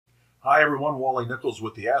Hi everyone, Wally Nichols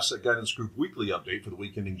with the Asset Guidance Group weekly update for the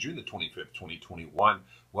week ending June the 25th, 2021.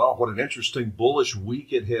 Well, what an interesting bullish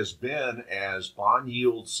week it has been as bond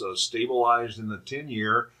yields stabilized in the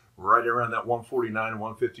 10-year right around that 149 and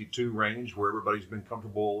 152 range where everybody's been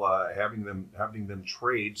comfortable having them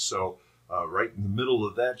trade. So right in the middle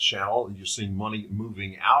of that channel, you're seeing money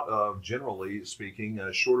moving out of, generally speaking,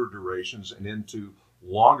 shorter durations and into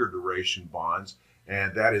longer duration bonds,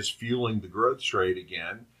 and that is fueling the growth trade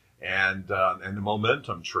again. And the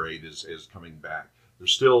momentum trade is coming back.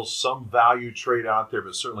 There's still some value trade out there,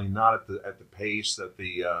 but certainly not at the pace that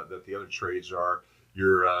the other trades are.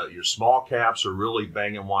 Your small caps are really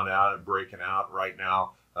banging one out and breaking out right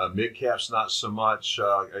now. Mid caps not so much.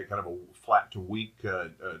 Kind of a flat to weak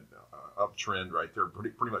uptrend right there.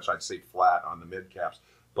 Pretty much I'd say flat on the mid caps.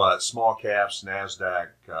 But small caps, Nasdaq,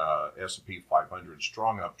 S&P 500,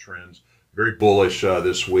 strong uptrends. Very bullish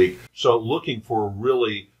this week. So looking for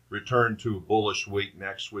really return to a bullish week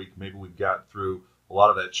next week. Maybe we've got through a lot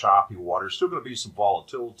of that choppy water. Still going to be some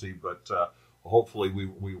volatility, but hopefully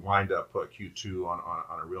we wind up Q2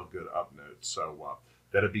 on a real good up note. So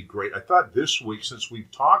that'd be great. I thought this week, since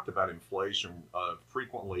we've talked about inflation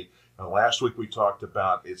frequently, last week we talked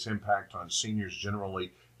about its impact on seniors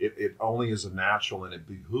generally, it only is a natural, and it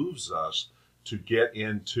behooves us to get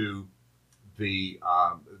into the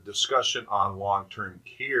discussion on long-term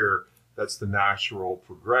care. That's the natural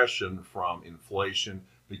progression from inflation,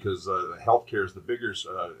 because healthcare is the biggest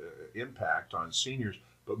impact on seniors.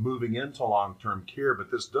 But moving into long-term care,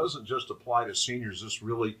 but this doesn't just apply to seniors. This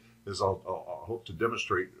really, as I'll hope to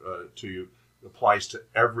demonstrate to you, applies to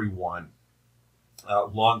everyone.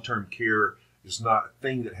 Long-term care is not a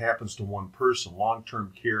thing that happens to one person.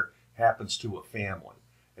 Long-term care happens to a family.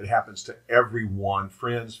 It happens to everyone,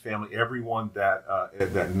 friends, family, everyone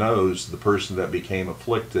that knows the person that became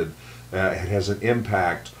afflicted. It has an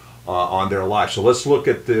impact on their life. So let's look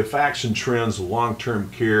at the facts and trends of long-term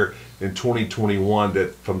care in 2021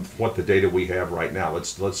 that from what the data we have right now.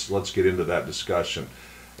 Let's get into that discussion.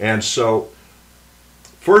 And so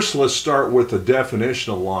first, let's start with the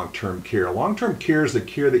definition of long-term care. Long-term care is the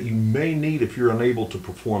care that you may need if you're unable to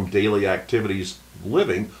perform daily activities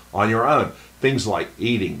living on your own. Things like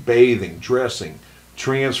eating, bathing, dressing,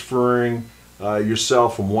 transferring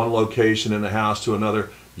yourself from one location in the house to another,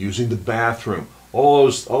 using the bathroom, all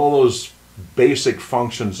those basic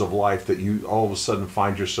functions of life that you all of a sudden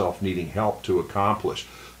find yourself needing help to accomplish.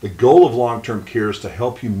 The goal of long-term care is to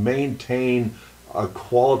help you maintain a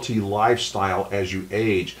quality lifestyle as you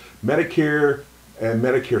age. Medicare and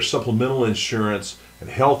Medicare supplemental insurance and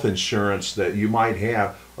health insurance that you might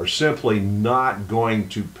have are simply not going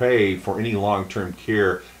to pay for any long-term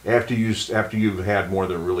care after you've had more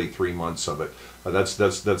than really 3 months of it. That's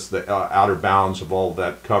the outer bounds of all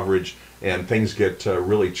that coverage, and things get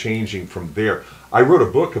really changing from there. I wrote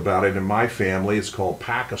a book about it in my family. It's called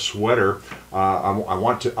Pack a Sweater. I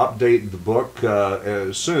want to update the book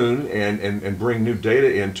soon and bring new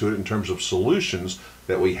data into it in terms of solutions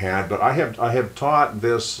that we had. But I have taught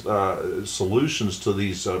this solutions to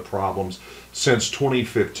these problems since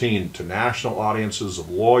 2015 to national audiences of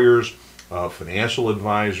lawyers, financial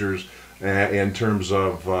advisors, in terms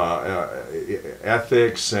of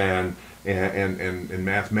ethics and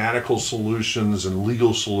mathematical solutions and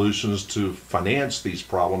legal solutions to finance these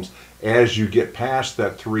problems as you get past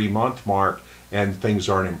that 3-month mark and things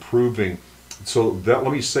aren't improving. So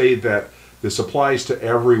let me say that this applies to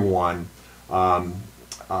everyone.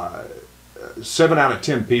 7 out of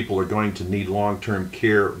 10 people are going to need long-term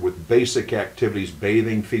care with basic activities,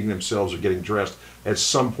 bathing, feeding themselves, or getting dressed at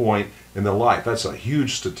some point in their life. That's a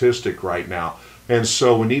huge statistic right now. And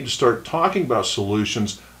so we need to start talking about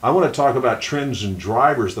solutions. I want to talk about trends and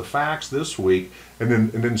drivers, the facts this week,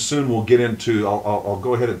 and then soon we'll get into, I'll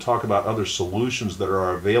go ahead and talk about other solutions that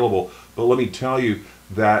are available. But let me tell you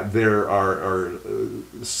that there are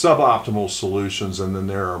suboptimal solutions, and then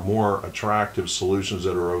there are more attractive solutions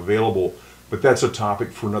that are available. But that's a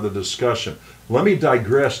topic for another discussion. Let me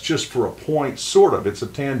digress just for a point, sort of. It's a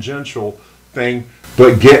tangential thing,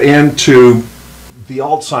 but get into the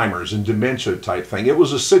Alzheimer's and dementia type thing. It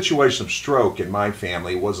was a situation of stroke in my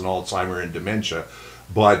family. It wasn't Alzheimer and dementia,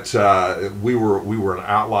 but we were an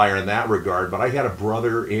outlier in that regard. But I had a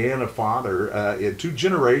brother and a father, 2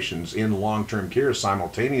 generations in long-term care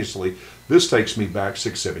simultaneously. This takes me back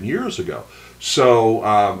 6-7 years ago. So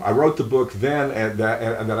I wrote the book then, and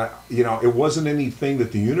that it wasn't anything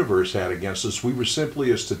that the universe had against us. We were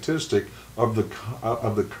simply a statistic of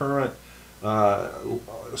the current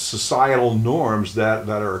societal norms that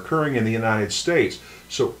are occurring in the United States.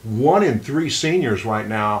 So 1 in 3 seniors right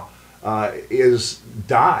now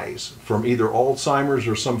dies from either Alzheimer's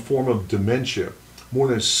or some form of dementia. More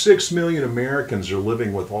than 6 million Americans are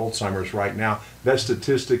living with Alzheimer's right now. That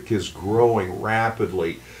statistic is growing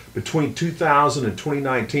rapidly. Between 2000 and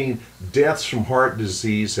 2019, deaths from heart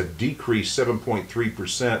disease have decreased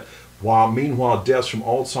 7.3%, while meanwhile deaths from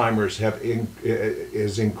Alzheimer's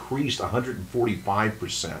has increased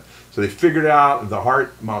 145%. So they figured out the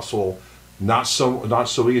heart muscle not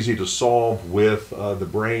so easy to solve with the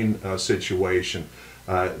brain situation.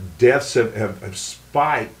 Deaths have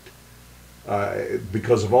spiked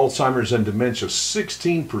because of Alzheimer's and dementia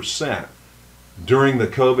 16% during the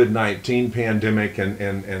COVID-19 pandemic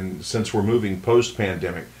and since we're moving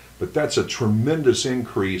post-pandemic. But that's a tremendous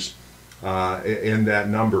increase in that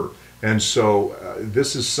number. And so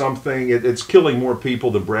this is something, it's killing more people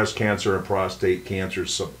than breast cancer and prostate cancer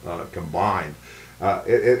combined.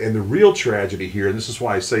 And the real tragedy here, and this is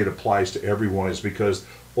why I say it applies to everyone, is because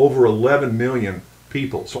over 11 million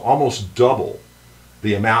people, so almost double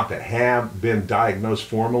the amount that have been diagnosed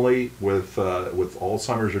formally with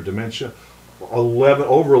Alzheimer's or dementia,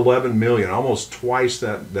 over 11 million, almost twice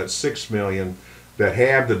that 6 million that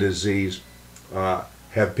have the disease,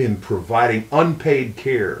 have been providing unpaid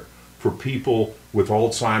care for people with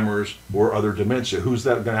Alzheimer's or other dementia. Who's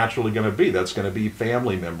that naturally going to be? That's going to be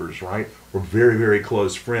family members, right? Or very, very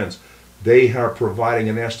close friends. They are providing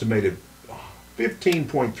an estimated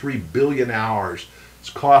 15.3 billion hours. It's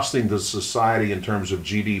costing the society in terms of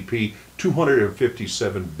GDP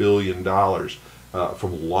 $257 billion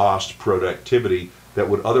from lost productivity that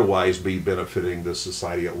would otherwise be benefiting the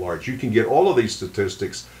society at large. You can get all of these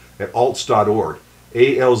statistics at alts.org.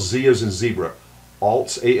 ALZ as in zebra.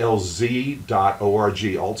 alts.org,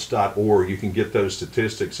 alts.org. You can get those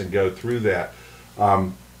statistics and go through that.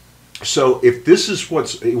 So if this is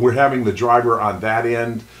we're having the driver on that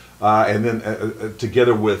end, and then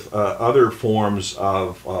together with other forms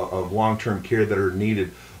of long-term care that are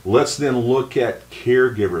needed, let's then look at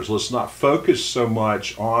caregivers. Let's not focus so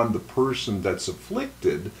much on the person that's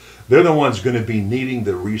afflicted. They're the ones going to be needing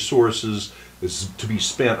the resources to be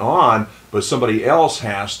spent on, but somebody else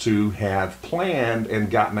has to have planned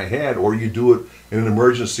and gotten ahead, or you do it in an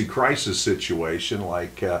emergency crisis situation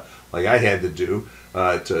like I had to do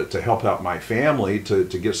to help out my family to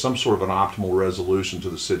get some sort of an optimal resolution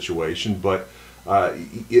to the situation. But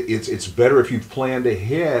it's better if you've planned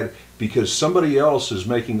ahead, because somebody else is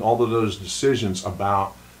making all of those decisions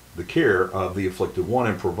about the care of the afflicted one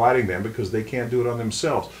and providing them, because they can't do it on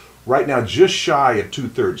themselves. Right now, just shy of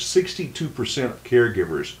 2/3, 62% of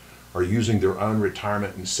caregivers are using their own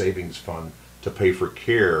retirement and savings fund to pay for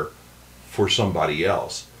care for somebody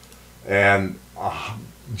else. And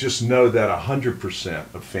just know that 100%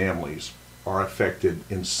 of families are affected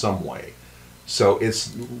in some way. So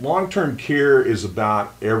it's long-term care is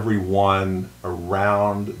about everyone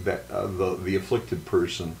around that the afflicted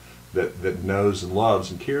person that knows and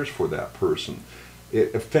loves and cares for that person.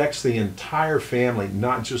 It affects the entire family,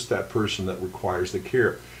 not just that person that requires the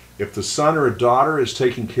care. If the son or a daughter is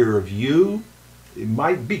taking care of you, it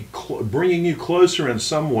might be bringing you closer in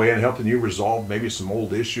some way and helping you resolve maybe some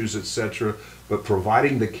old issues, etc. But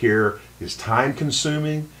providing the care is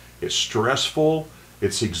time-consuming, it's stressful,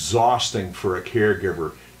 it's exhausting for a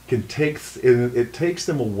caregiver. It takes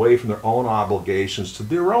them away from their own obligations to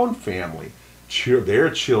their own family, their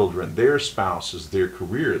children, their spouses, their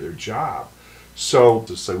career, their job. So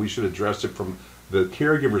to say we should address it from the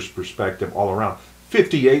caregiver's perspective all around.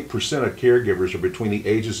 58% of caregivers are between the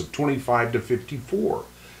ages of 25 to 54.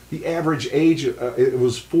 The average age, it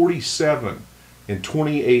was 47 in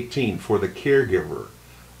 2018 for the caregiver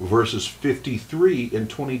versus 53 in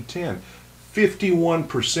 2010.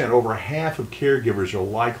 51%, over half of caregivers are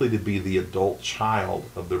likely to be the adult child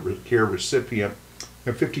of the care recipient,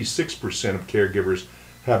 and 56% of caregivers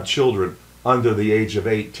have children under the age of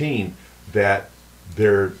 18 that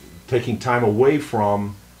they're taking time away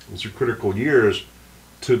from, those are critical years,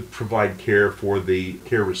 to provide care for the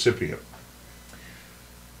care recipient.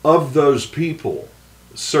 Of those people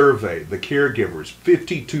surveyed, the caregivers,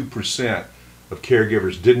 52% of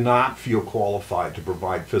caregivers did not feel qualified to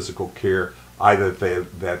provide physical care, either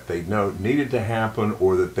that they know needed to happen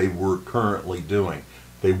or that they were currently doing.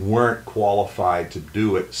 They weren't qualified to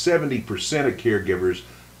do it. 70% of caregivers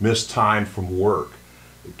missed time from work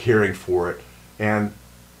caring for it, and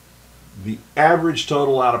the average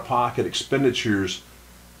total out-of-pocket expenditures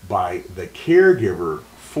by the caregiver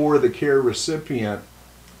for the care recipient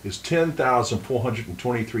is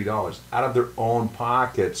 $10,423 out of their own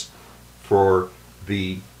pockets for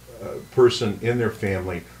the person in their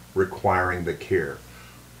family requiring the care.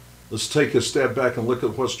 let's take a step back and look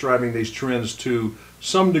at what's driving these trends to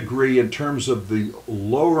some degree in terms of the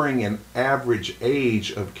lowering an average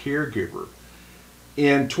age of caregiver.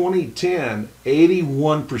 In 2010,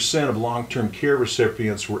 81% of long-term care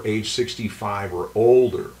recipients were age 65 or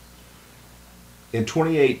older. In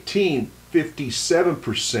 2018,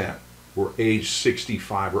 57% were age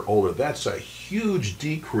 65 or older. That's a huge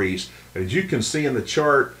decrease. As you can see in the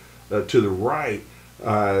chart to the right,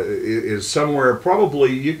 is somewhere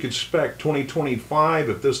probably you could expect 2025,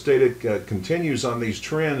 if this data continues on these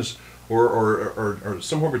trends, or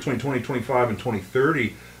somewhere between 2025 and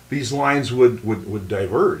 2030, these lines would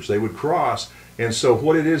diverge. They would cross. And so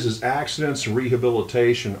what it is accidents and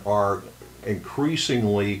rehabilitation are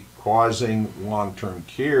increasingly causing long-term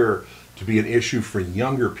care to be an issue for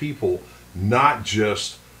younger people, not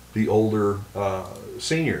just the older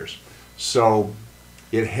seniors. So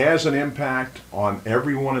it has an impact on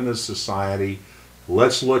everyone in this society.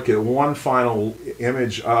 Let's look at one final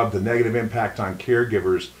image of the negative impact on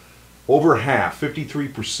caregivers. Over half,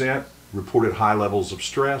 53%, reported high levels of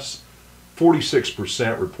stress,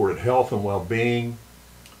 46% reported health and well-being,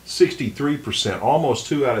 63%, almost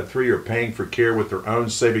 2 out of 3 are paying for care with their own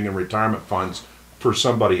saving and retirement funds for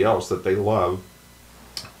somebody else that they love.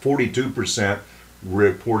 42%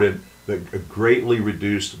 reported the greatly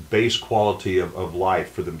reduced base quality of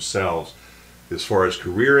life for themselves. As far as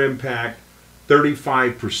career impact,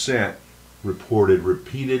 35% reported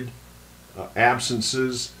repeated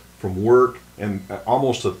absences from work, and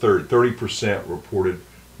almost a third, 30%, reported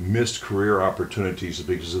missed career opportunities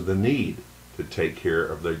because of the need to take care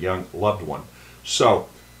of their young loved one. So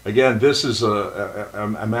again, this is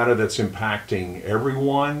a matter that's impacting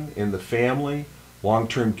everyone in the family.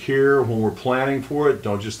 Long-term care, when we're planning for it,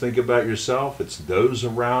 don't just think about yourself, it's those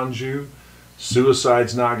around you.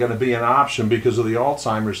 Suicide's not going to be an option because of the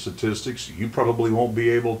Alzheimer's statistics. You probably won't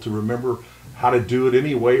be able to remember how to do it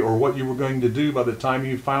anyway, or what you were going to do by the time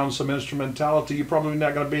you found some instrumentality. You're probably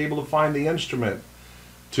not going to be able to find the instrument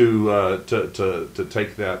to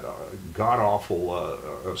take that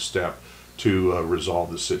god-awful step to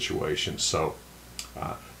resolve the situation. So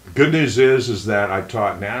the good news is that I've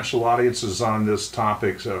taught national audiences on this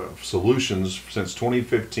topic of solutions since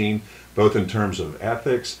 2015, both in terms of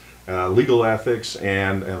ethics, legal ethics,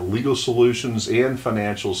 and legal solutions and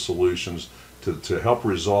financial solutions to help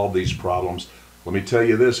resolve these problems. Let me tell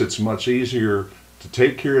you this, it's much easier to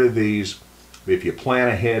take care of these if you plan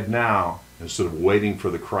ahead now instead of waiting for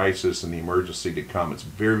the crisis and the emergency to come. It's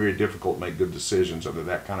very, very difficult to make good decisions under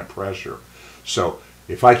that kind of pressure. So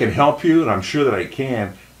if I can help you, and I'm sure that I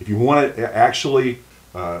can, if you want to actually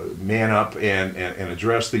man up and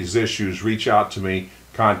address these issues, reach out to me.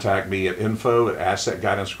 Contact me at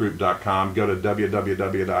info@assetguidancegroup.com. Go to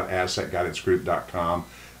www.assetguidancegroup.com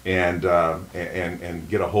and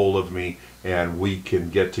get a hold of me, and we can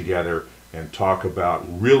get together and talk about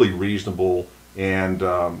really reasonable and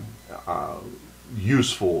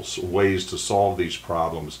useful ways to solve these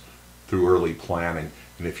problems through early planning.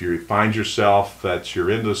 And if you find yourself that you're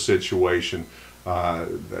in this situation,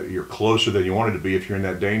 that you're closer than you wanted to be, if you're in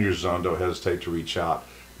that danger zone, don't hesitate to reach out.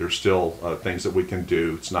 There's still things that we can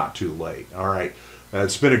do. It's not too late. All right.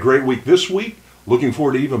 It's been a great week this week. Looking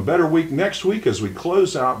forward to an even better week next week as we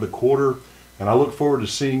close out the quarter. And I look forward to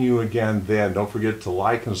seeing you again then. Don't forget to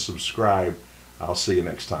like and subscribe. I'll see you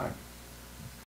next time.